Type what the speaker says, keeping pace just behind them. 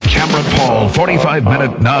Cameron Paul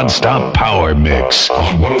 45-minute non-stop power mix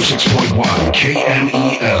on 106.1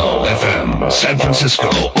 KMEL FM, San Francisco,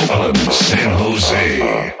 Oakland, San Jose.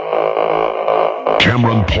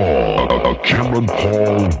 Cameron Paul, a Cameron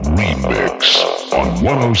Paul remix on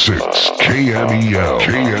 106 KMEL,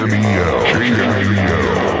 KMEL,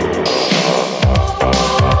 KMEL.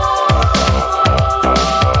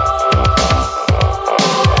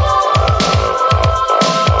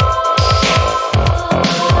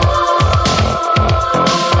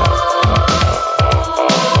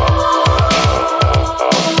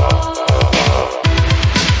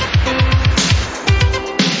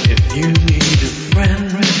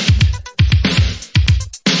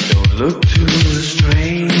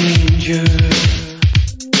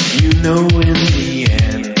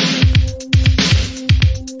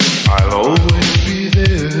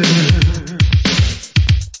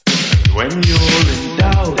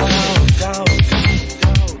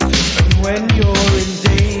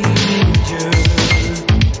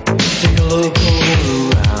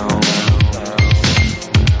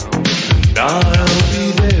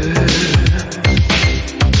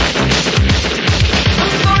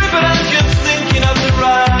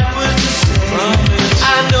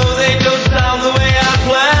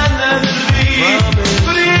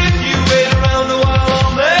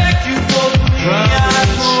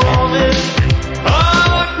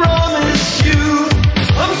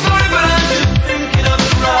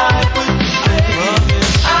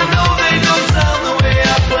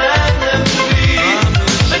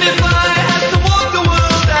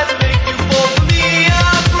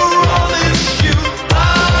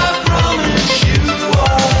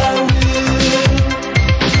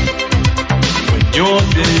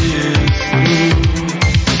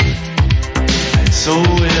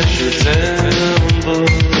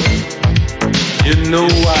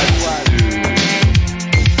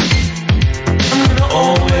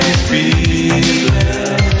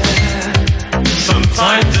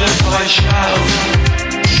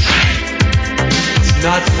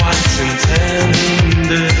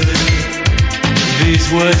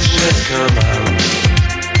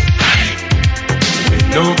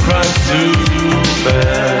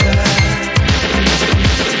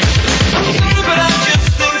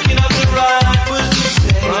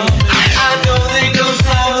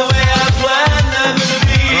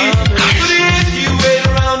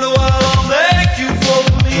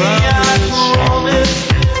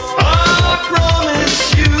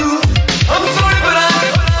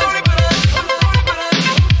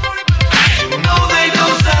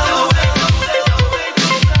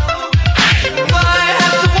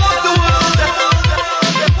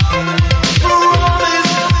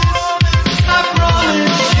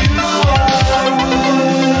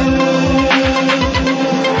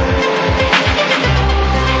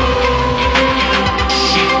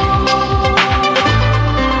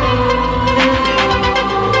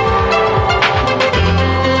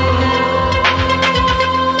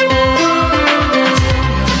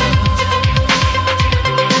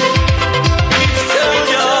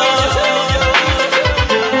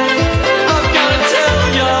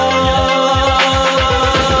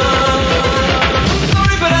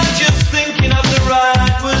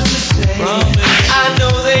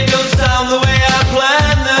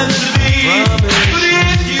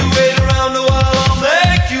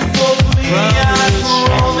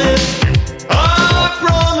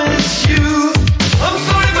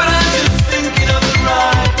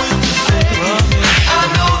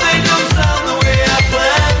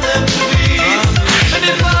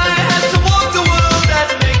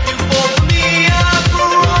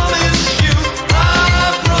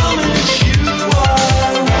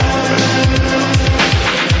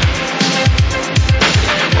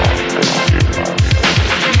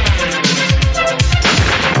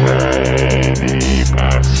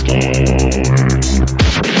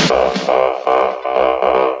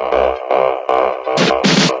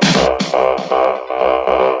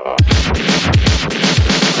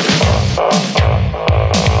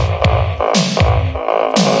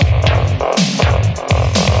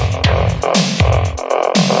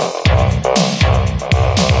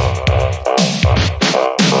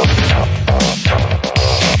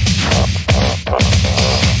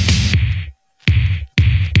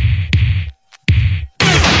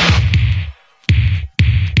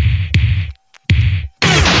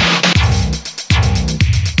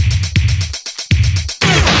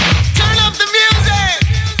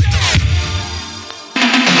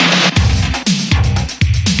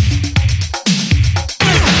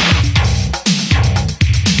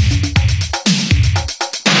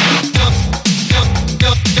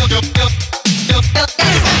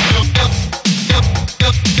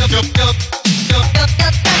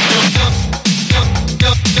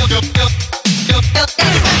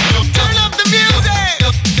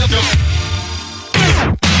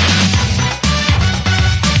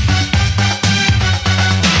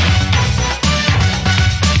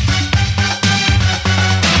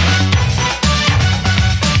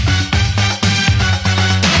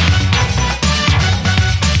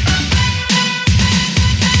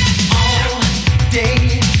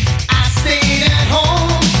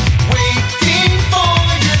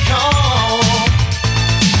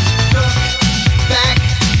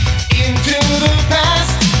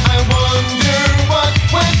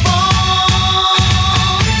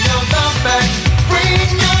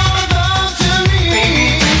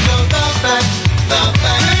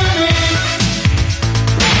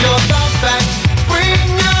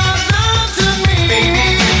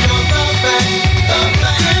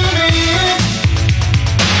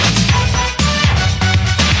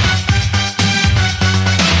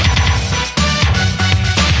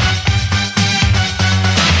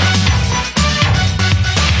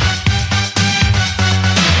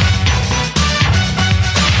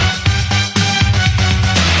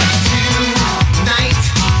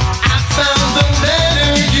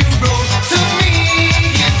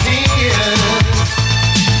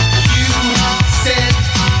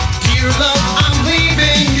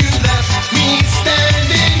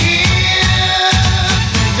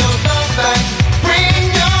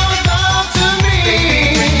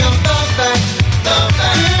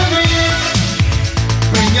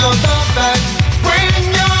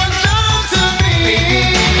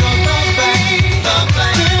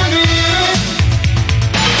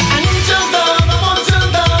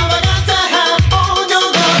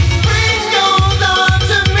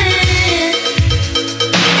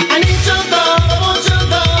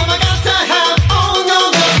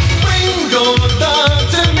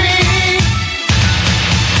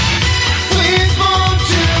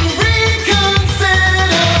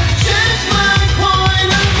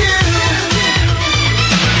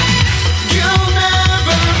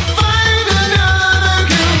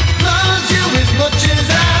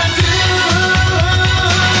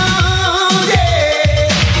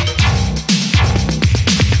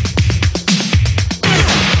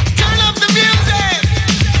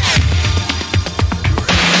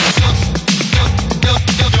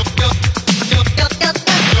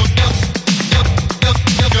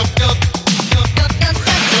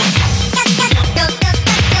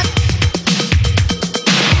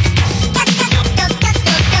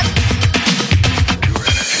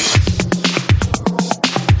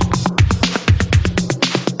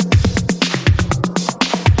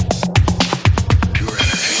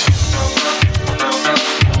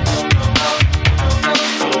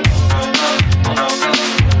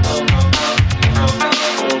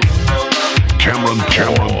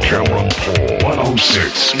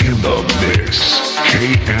 106 in the mix.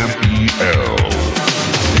 KMEL.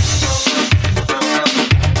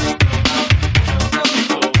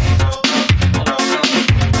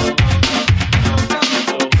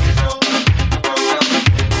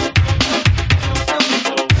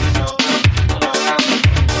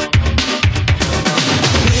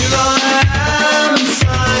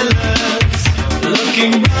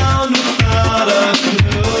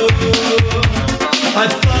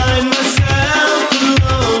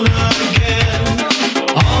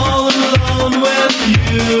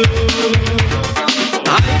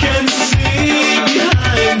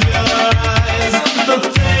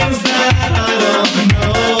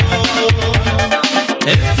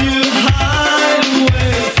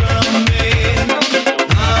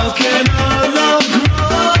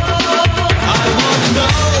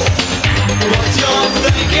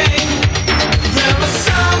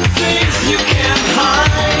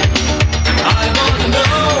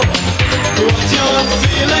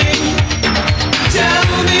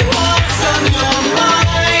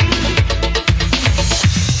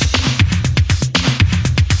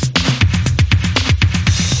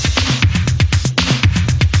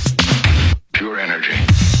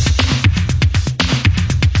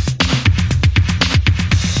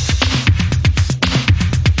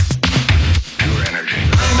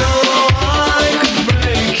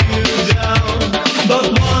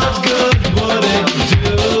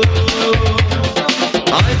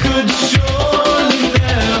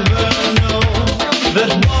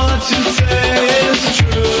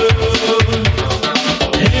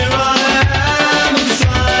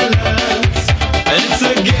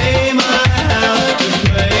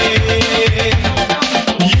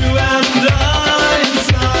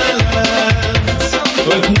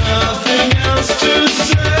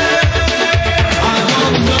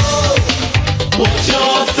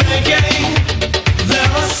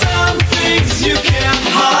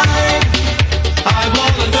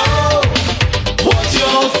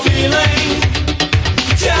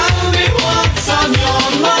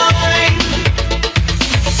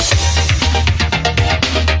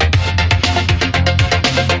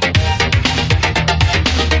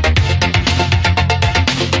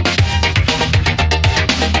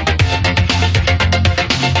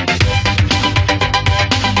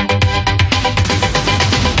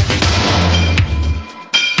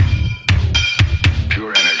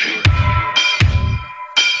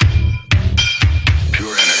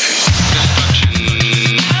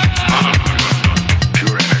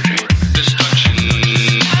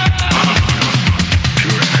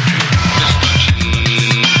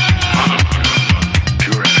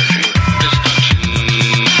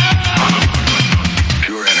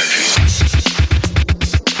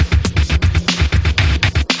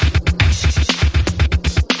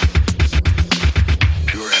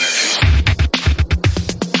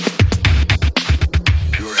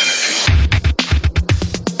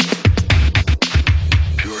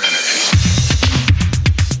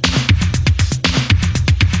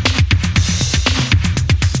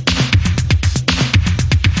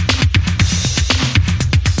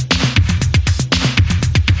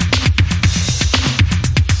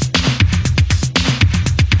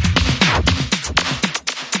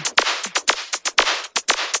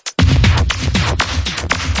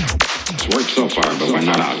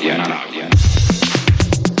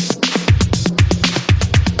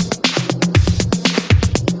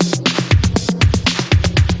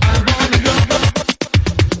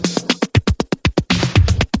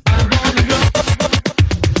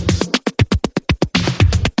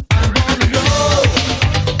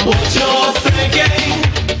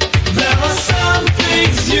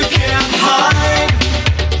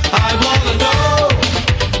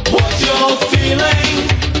 Feeling,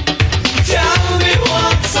 tell me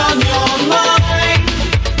what's on your mind.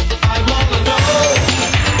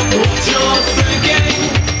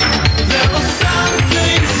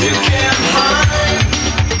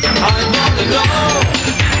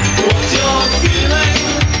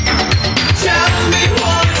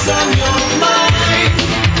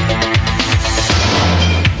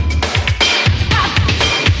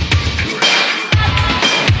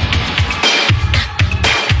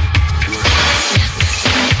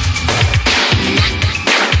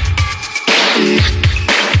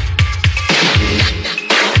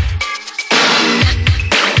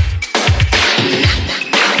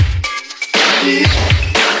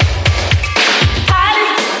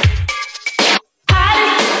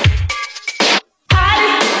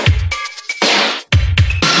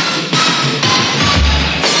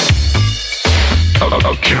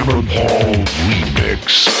 Hammer Paul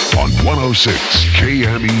remix on 106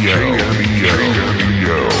 KMEL.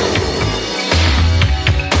 KMEL.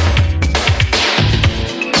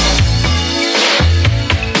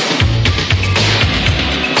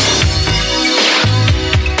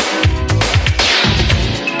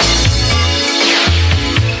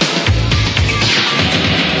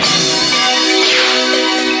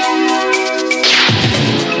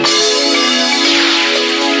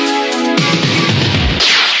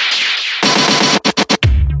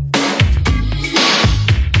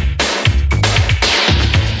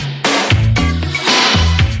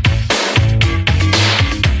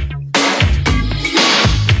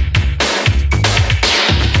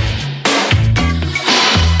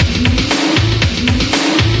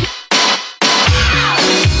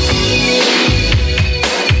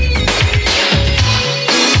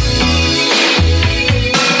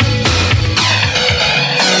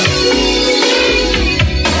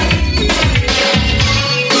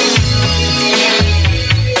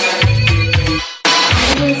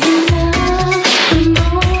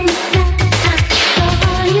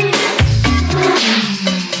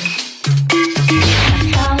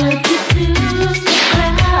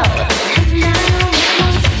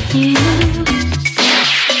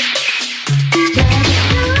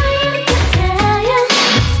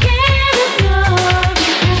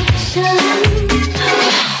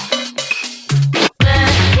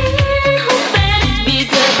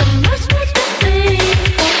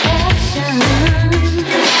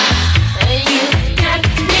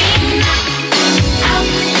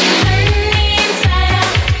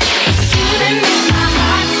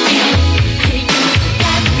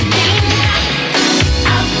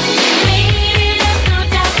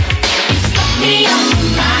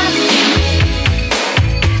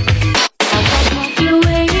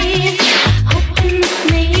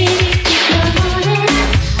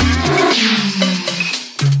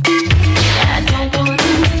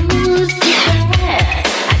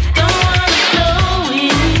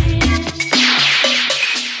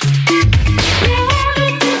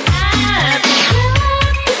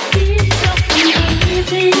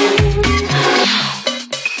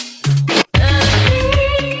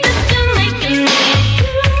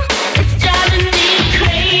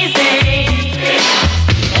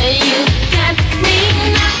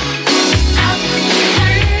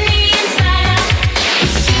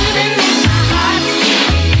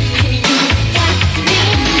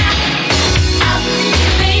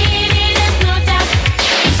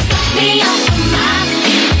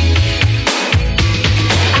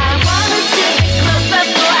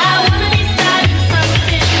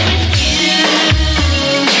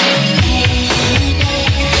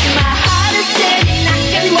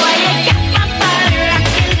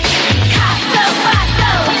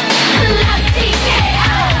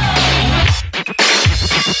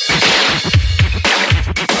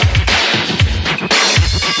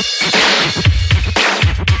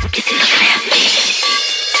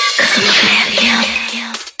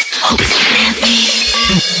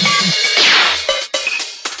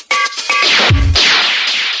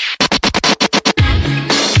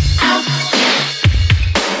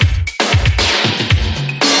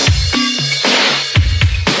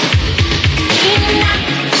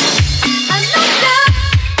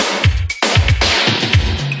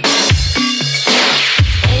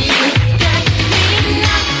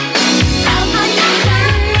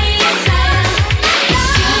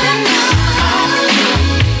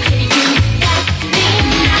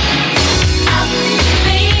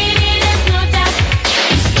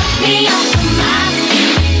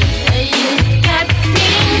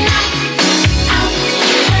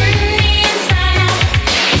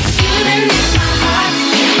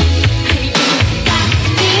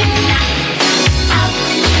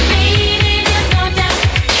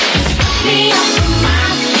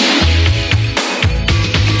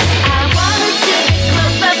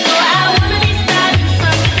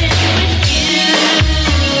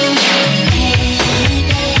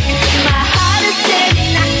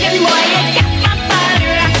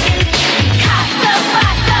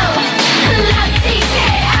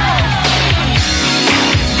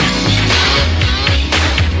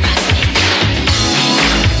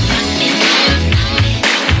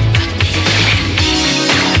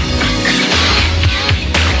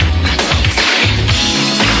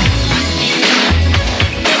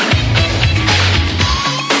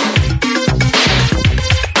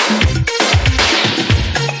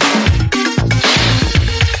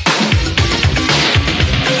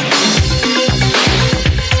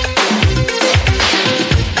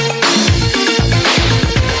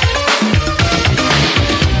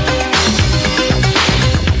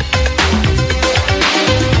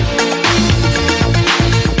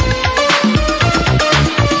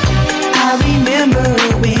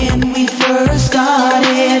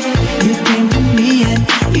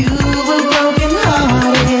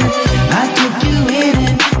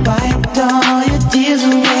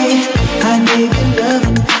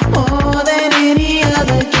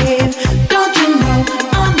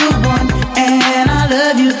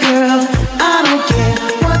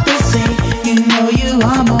 you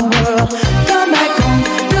are my world. Come back home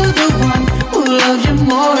to the one who loves you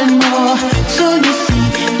more and more. So you see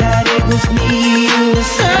that it was me you were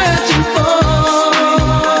searching for.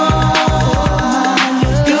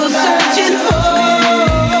 You're searching for.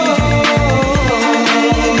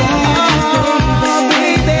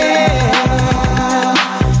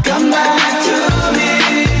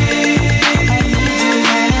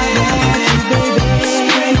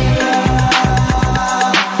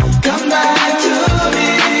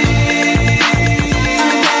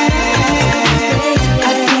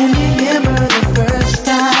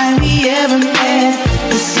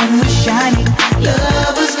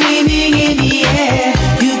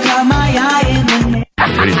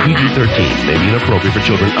 PG-13 may be inappropriate for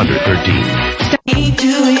children under 13. Stay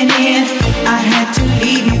doing it. I had to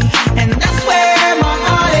leave you, and that's where my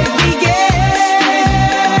heartache began.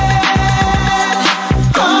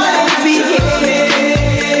 Heartache began.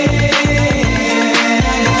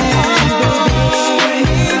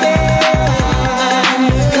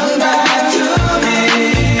 Come back to me.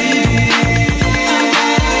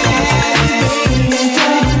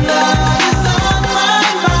 Love is on my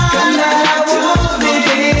mind.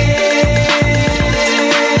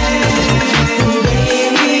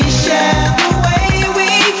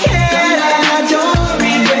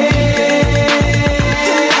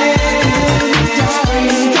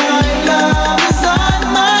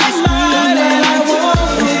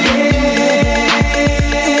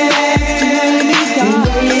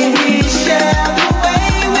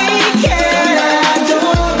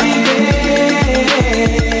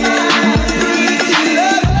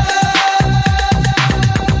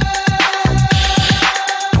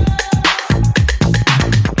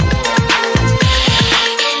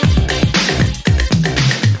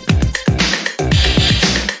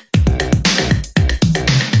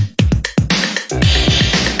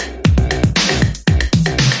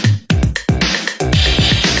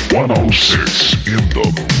 In the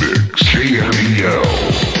mix, KMEL.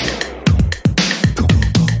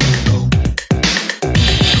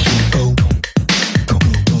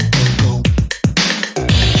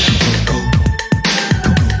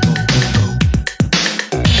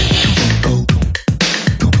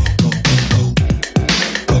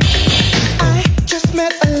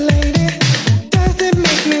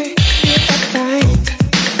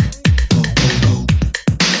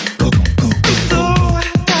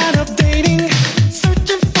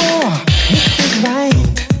 Searching for Mrs. Right.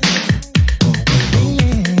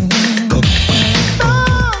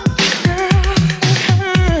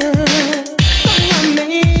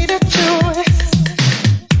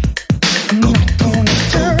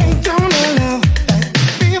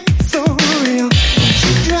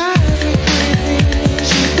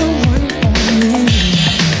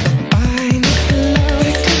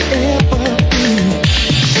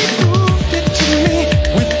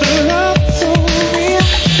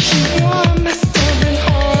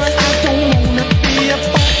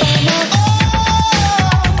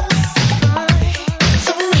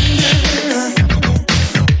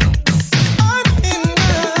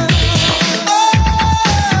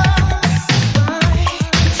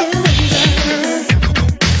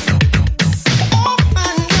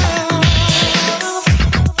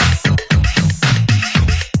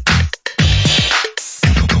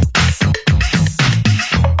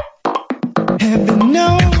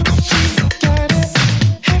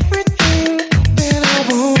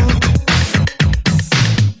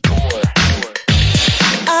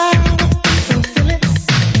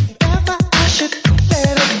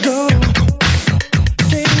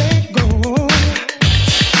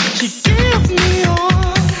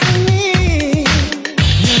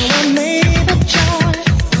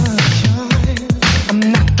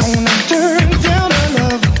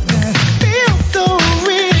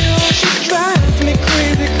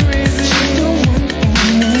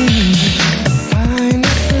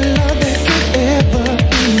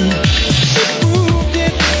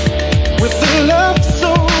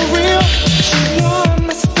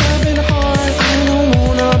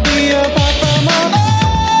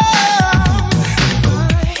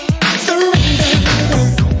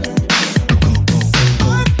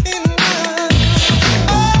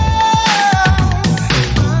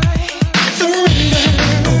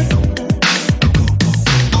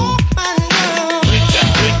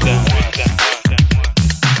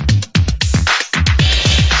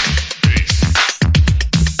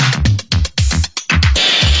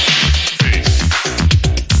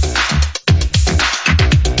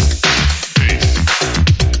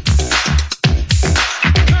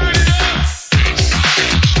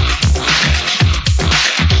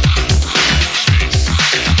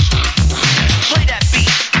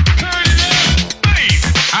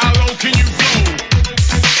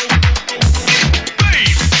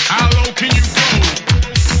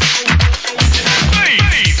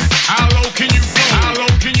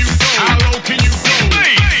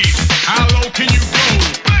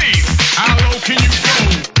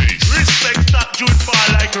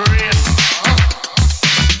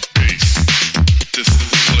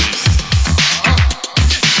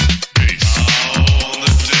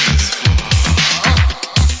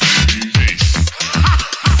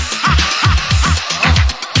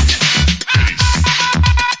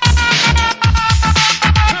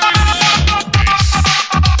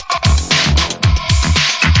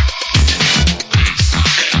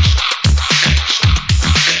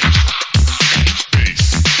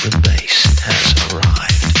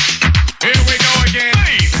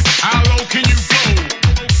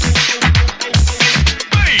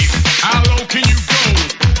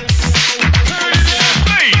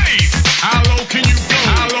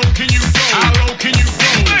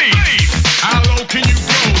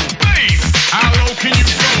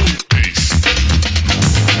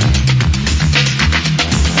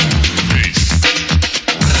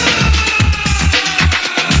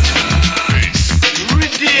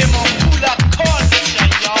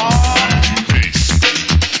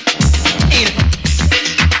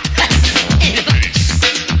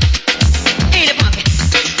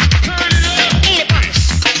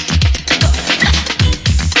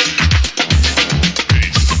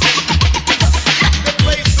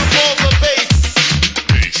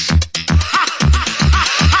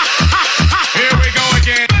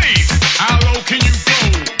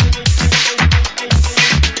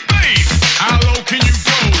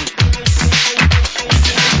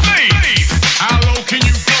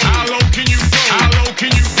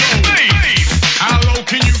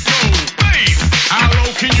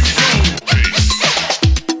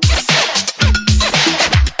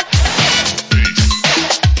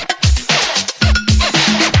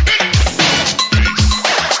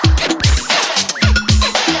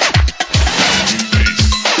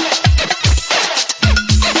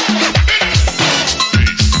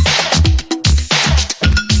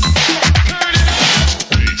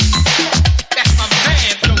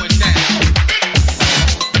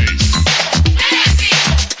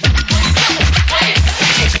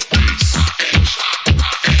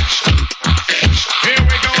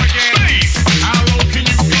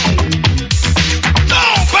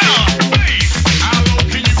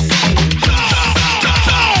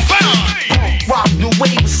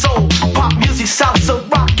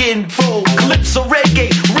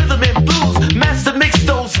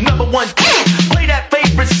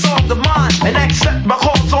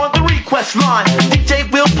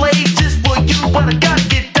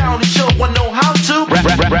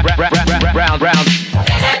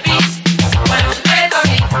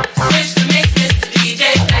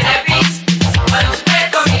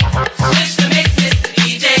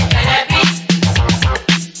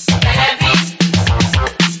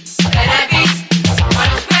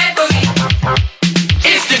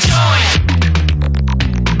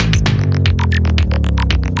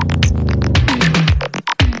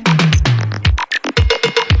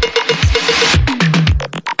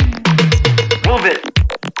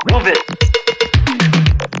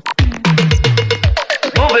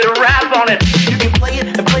 on it. You can play it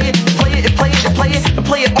and play it and play it and play it and play it and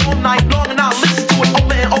play it all night long, and I'll listen to it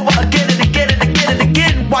over and over again and again and again and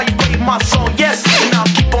again while you play my song. Yes, and I'll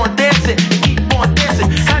keep on dancing and keep on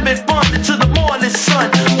dancing, having fun until the morning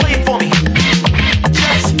sun. Play it for me,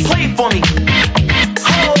 just play it for me.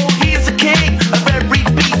 Oh, he's the king of every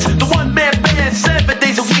beat, the one-man band, 7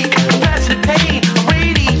 days a week, passing the pain, a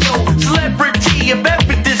radio celebrity of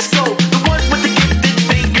every disco, the one with the gifted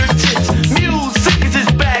fingertips. Music is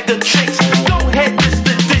his bag of tricks. Go ahead,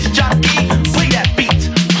 Mr. Disc Jockey, play that beat.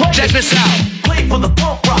 Play check this out. Play for the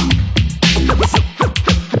punk rock.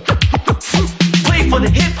 Play for the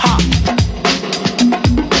hip hop.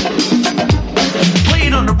 Play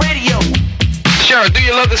it on the radio. Sure, do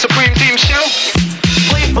you love the Supreme Team show?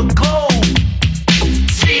 Play it for Globe.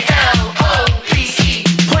 CLOVE.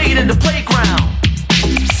 Play it in the playground.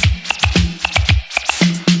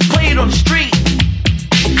 Play it on the street.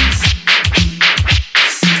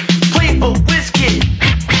 Play it for Wizkid.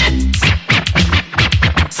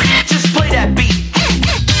 Just play that beat.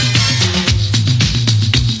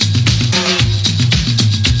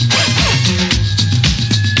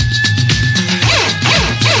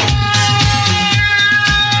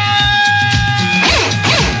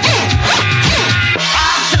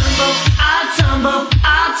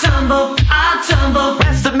 I tumble.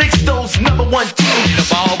 That's the mix, those number one tunes. The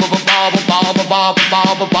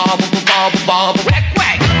ball, whack,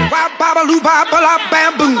 whack. Wap babaloo babala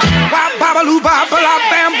bamboo. Wap babaloo babala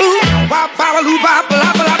bamboo. Wap babaloo babala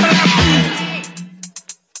bamboo.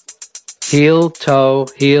 Heel, toe,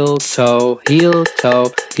 heel, toe, heel,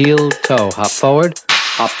 toe, heel, toe. Hop forward,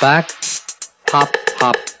 hop back, hop,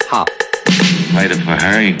 hop, hop. Played it for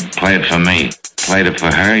her, you play it for me. Played it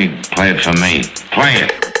for her, you play it for me. Play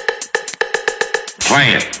it.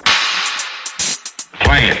 Play it.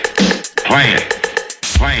 Play it. Play it.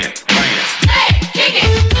 Play it. Play it. Hey, kick it.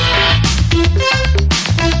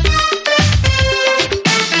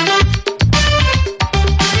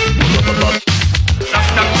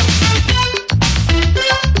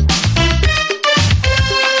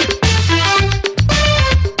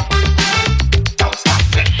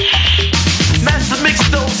 Master mix,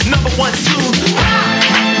 those number one tunes.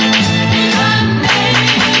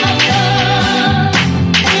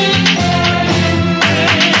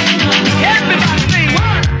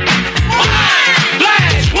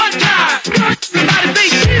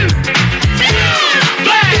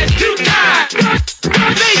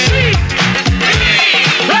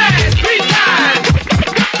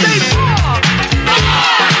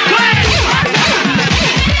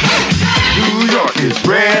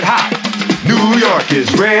 Is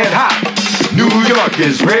red hot. New York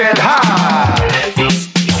is red hot.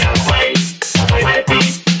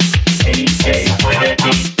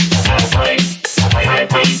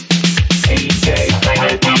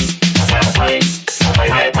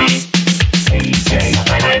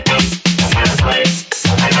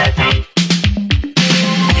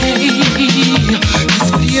 It's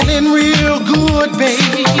feeling real good,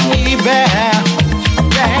 baby.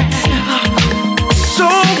 Yeah. So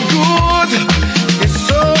good.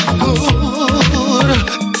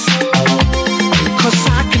 Cause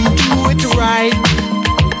I can do it right.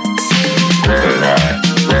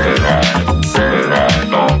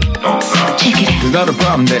 There's not a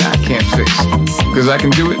problem that I can't fix, cause I can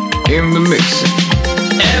do it in the mix.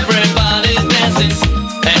 Everybody's dancing,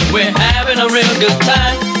 and we're having a real good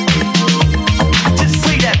time. Just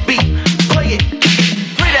play that beat, play it, kick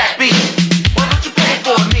it, play that beat. Why don't you play it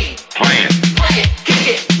for me? Play it. Play it, kick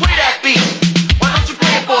it, play that beat. Why don't you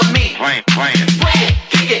play it for me? Play it. Play it. Play it,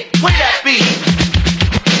 kick it, play that beat.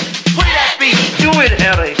 Play that beat. Do it,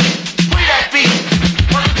 Harry. Play that beat.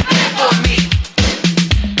 Why don't you play it for me?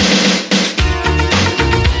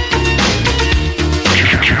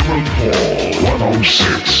 Cameron Paul,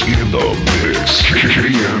 106 in the mix.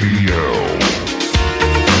 KMEL.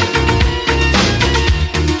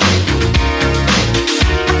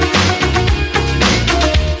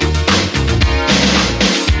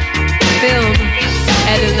 Film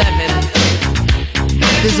at 11.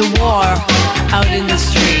 There's a war out in the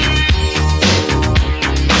street.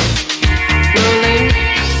 Rolling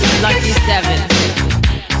lucky 7.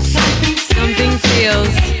 Something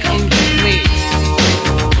feels incomplete.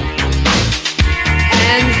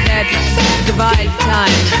 Hands that divide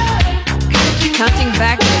time, counting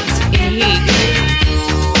backwards in heat.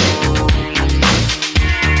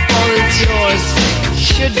 All that's yours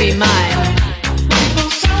should be mine.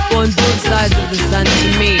 On both sides of the sun to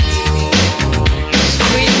meet.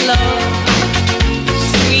 Sweet love,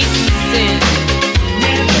 sweet sin.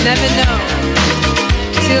 Never know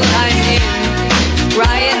till I'm in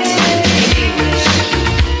riot in English.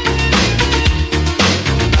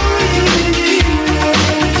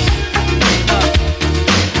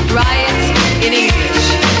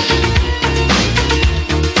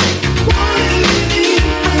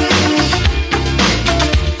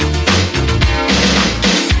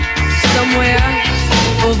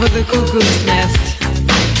 the cuckoo's nest.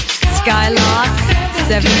 Skylark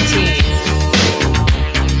 17.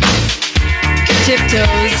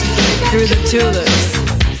 Tiptoes through the tulips.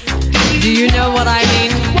 Do you know what I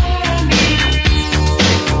mean?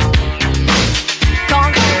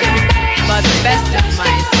 Conquered by the best of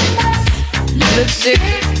mice. Lipstick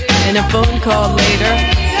and a phone call later.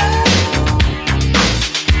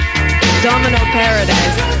 Domino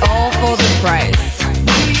paradise, all for the price.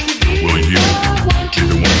 Will you be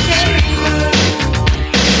the one to save her?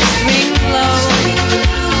 Swing low,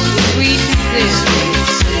 sweet sin.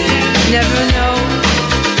 Never know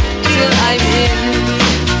till I'm in.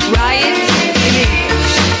 Riot in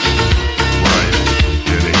English. Riot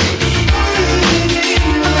in English.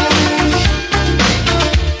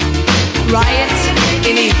 Riot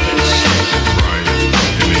in English.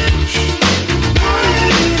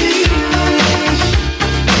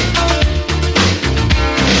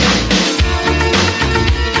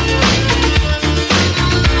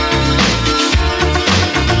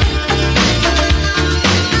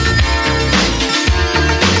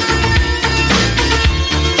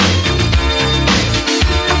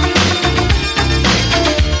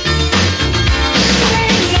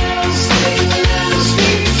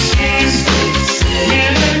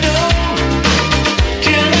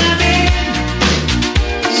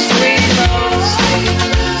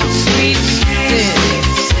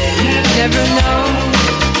 Never know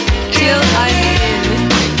till I'm in.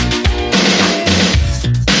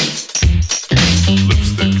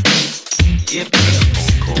 Lipstick. Yep.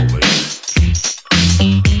 Phone call later.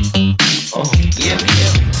 Oh, yep,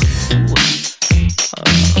 yep.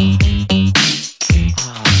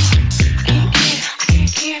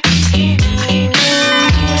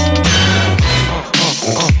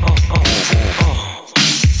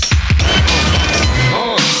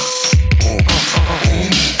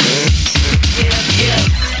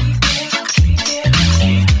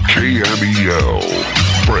 KMEL,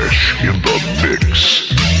 fresh in the mix.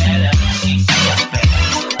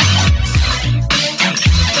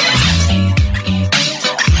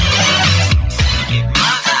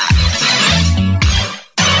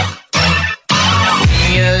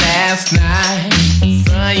 Last night,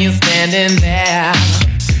 saw you standing there.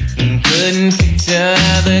 Couldn't picture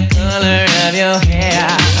the color of your hair.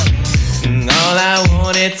 All I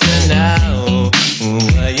wanted to know,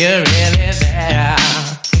 were you really there?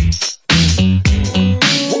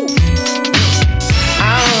 I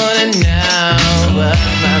wanna know what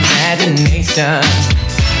my imagination.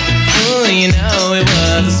 Ooh, you know it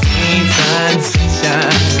was a sweet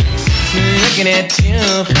sensation. Looking at you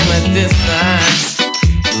from a distance.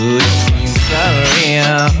 Ooh, it seems so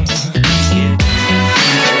real.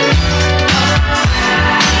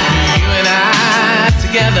 You and I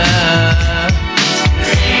together.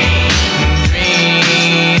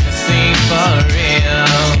 Dream, sing for real.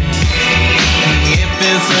 If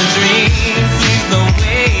it's a dream, please don't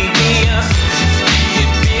wake me up. It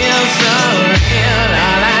feels so real.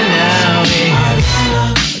 All I know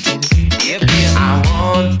is I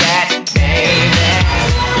want that baby.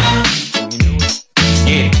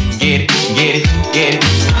 Get it, get it, get it.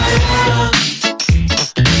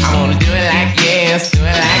 I wanna do it like yes, do it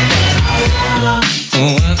like that.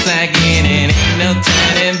 Once I get it, ain't no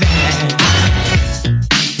turning back.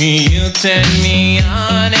 You turn me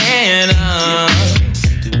on and on.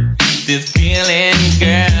 This feeling,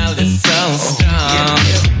 girl, is so strong.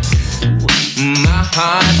 My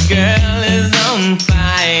heart, girl, is on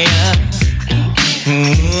fire.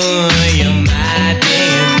 Ooh, you're my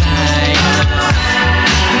desire.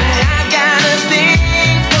 I got a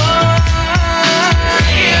thing for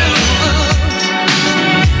you.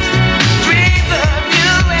 Dreams of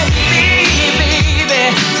you and me, baby.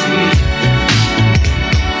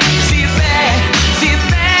 She's bad, she's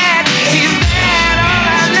bad, she's bad. All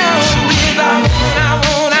I know is I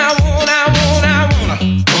wanna.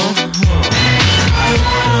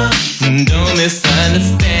 Don't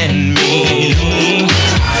misunderstand me.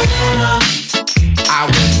 I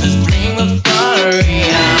wish this dream was for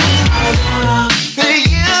real.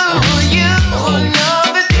 You know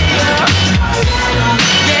the deal.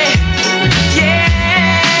 Yeah, yeah.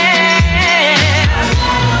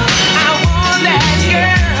 I want that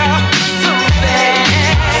girl so bad.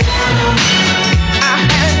 I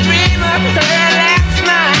had a dream of her last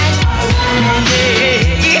night.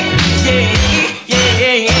 Yeah, yeah,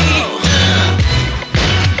 yeah, yeah.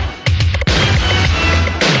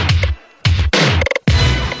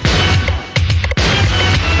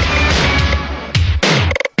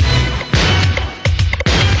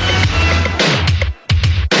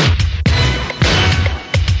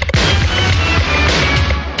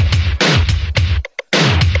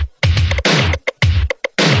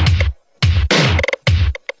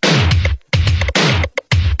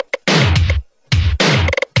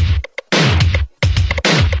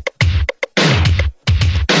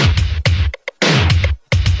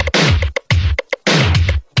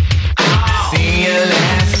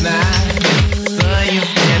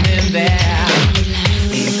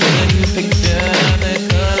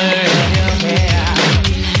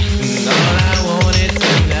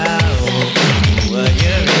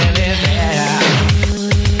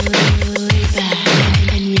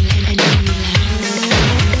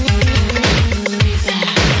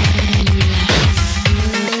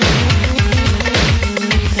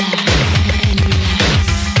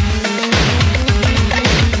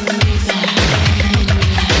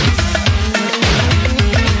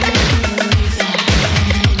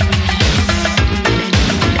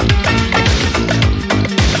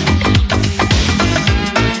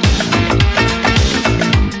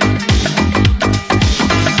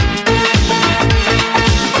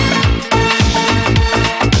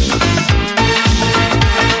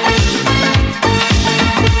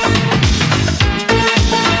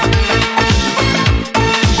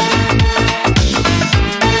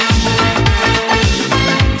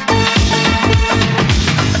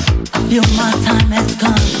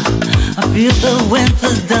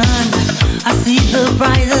 is done, I see the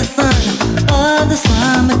brighter sun of the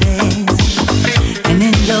summer days. And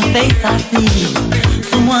in your face I see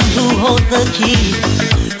someone who holds the key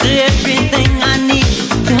to everything I need.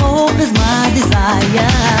 To hope is my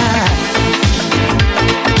desire.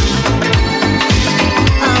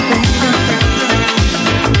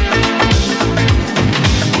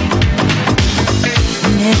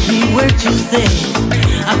 Every word you say,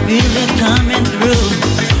 I feel it coming through.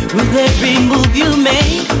 With every move you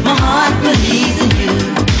make, my heart believes in you.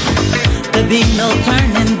 There'll be no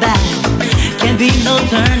turning back, can be no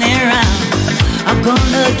turning around. I'm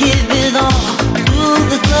gonna give it all to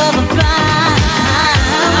this love affair.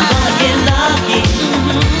 I'm gonna get lucky,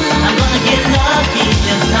 I'm gonna get lucky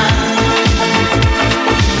this time.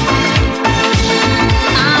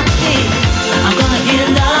 I'm gonna get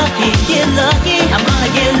lucky, I'm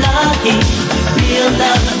gonna get lucky. Real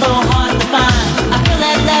love is so hard to find. I feel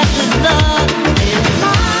that love is love.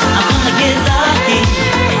 I'm gonna get lucky,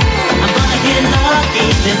 I'm gonna get lucky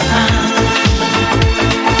this time.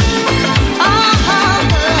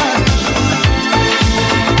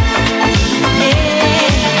 Yeah.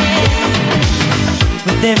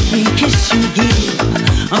 With every kiss you give,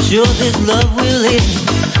 I'm sure this love will live.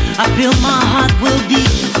 I feel my heart will be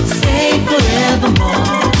safe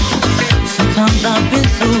forevermore. Sometimes I've been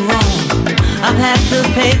so wrong, I've had to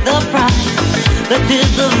pay the price. The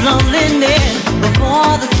tears of loneliness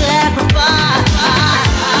before the sacrifice.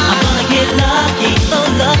 I'm gonna get lucky, so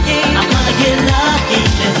lucky. I'm gonna get lucky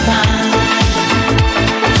this time.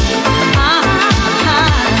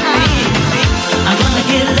 I'm gonna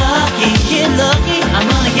get lucky, I'm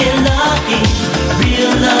gonna get lucky.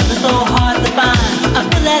 Real love is so hard to find. I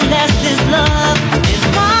feel at last this love is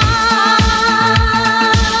mine.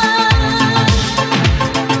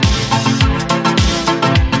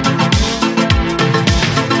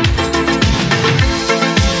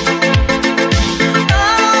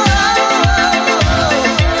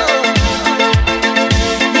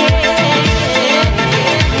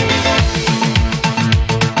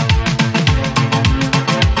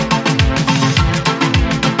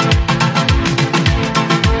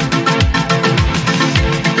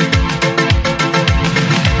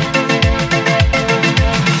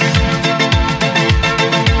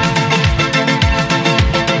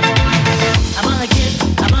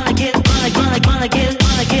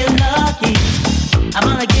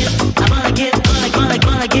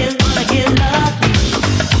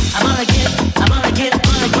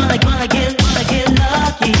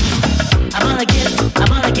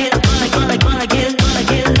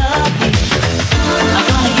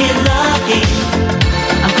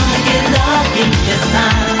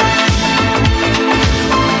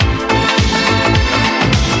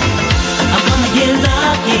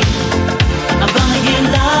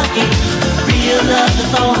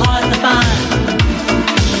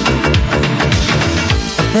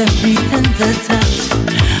 Every tender touch,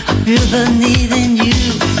 I feel the need in you.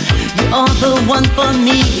 You are the one for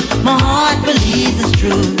me, my heart believes it's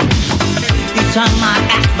true. Each time I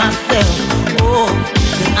ask myself, oh,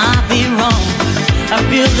 can I be wrong? I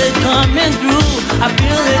feel it coming through, I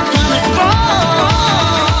feel it coming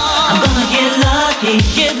strong. I'm gonna get lucky,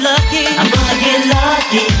 I'm gonna get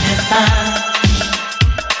lucky this time.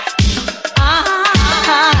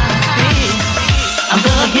 I'm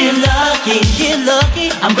gonna get lucky,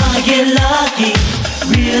 I'm gonna get lucky.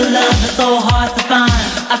 Real love is so hard to find.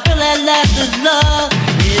 I feel that last is love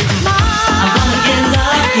is mine. I'm gonna get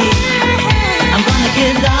lucky, I'm gonna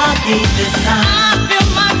get lucky this time. I feel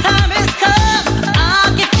my time has come,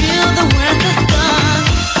 I can feel the winter's done.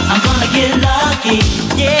 I'm gonna get lucky,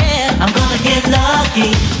 yeah, I'm gonna get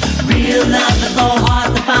lucky. Real love is so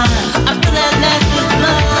hard to find. I feel that last is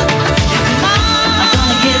love is mine. I'm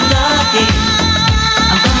gonna get lucky,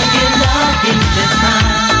 I'm gonna get lucky this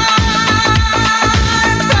time.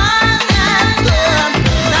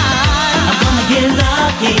 I'm gonna get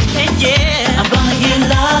lucky, yeah, I'm gonna get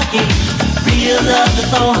lucky. Real love is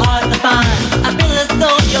so hard to find. I feel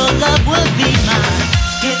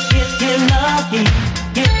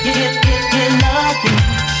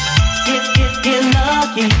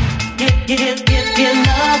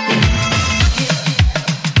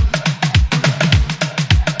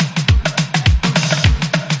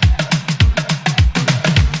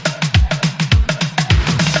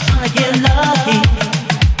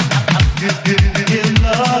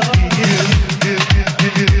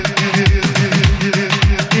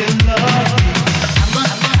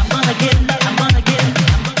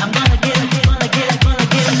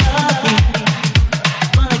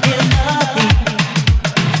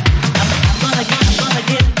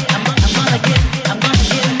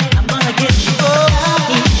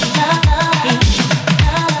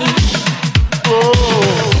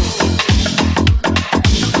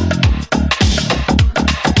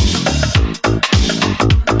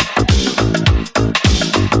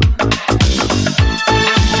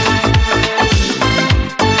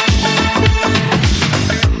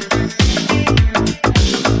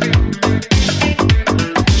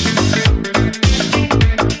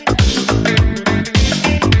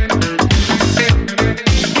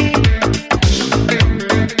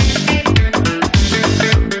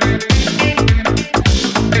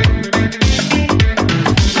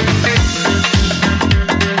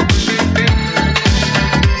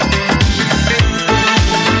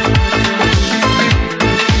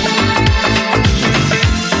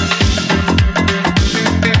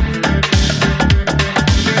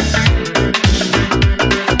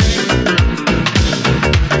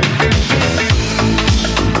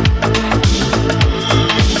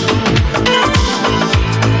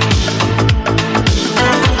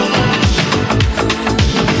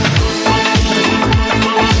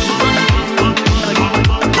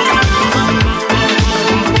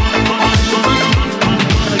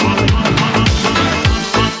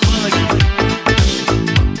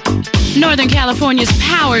Northern California's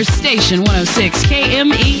power station, 106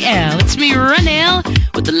 KMEL. It's me, Ronell,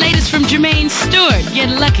 with the latest from Jermaine Stewart. Get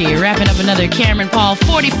lucky, wrapping up another Cameron Paul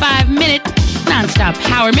 45-minute non-stop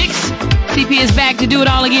power mix. CP is back to do it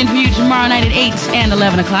all again for you tomorrow night at 8 and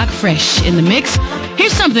 11 o'clock, fresh in the mix.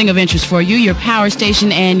 Here's something of interest for you. Your power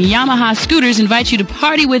station and Yamaha scooters invite you to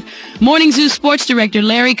party with Morning Zoo sports director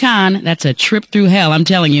Larry Kahn. That's a trip through hell, I'm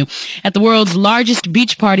telling you. At the world's largest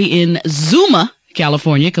beach party in Zuma,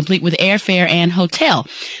 California, complete with airfare and hotel.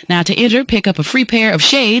 Now, to enter, pick up a free pair of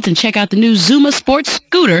shades and check out the new Zuma Sports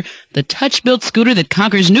Scooter, the touch-built scooter that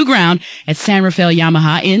conquers new ground at San Rafael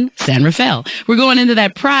Yamaha in San Rafael. We're going into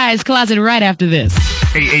that prize closet right after this.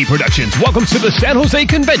 AA Productions welcomes to the San Jose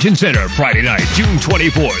Convention Center Friday night, June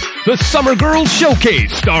 24th, the Summer Girls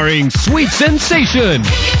Showcase starring Sweet Sensation.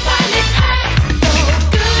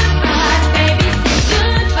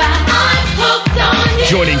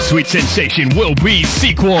 Joining Sweet Sensation will be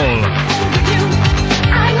Sequel and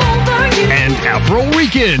Afro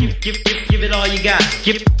Rican. Give it all you got.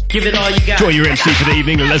 Give it all you got. Join your MC for the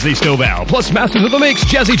evening, Leslie Stovall, plus Masters of the Mix,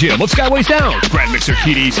 Jazzy Jim of Skyway Sound, Grand Mixer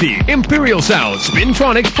TDC, Imperial Sound,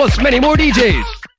 Spintronics, plus many more DJs.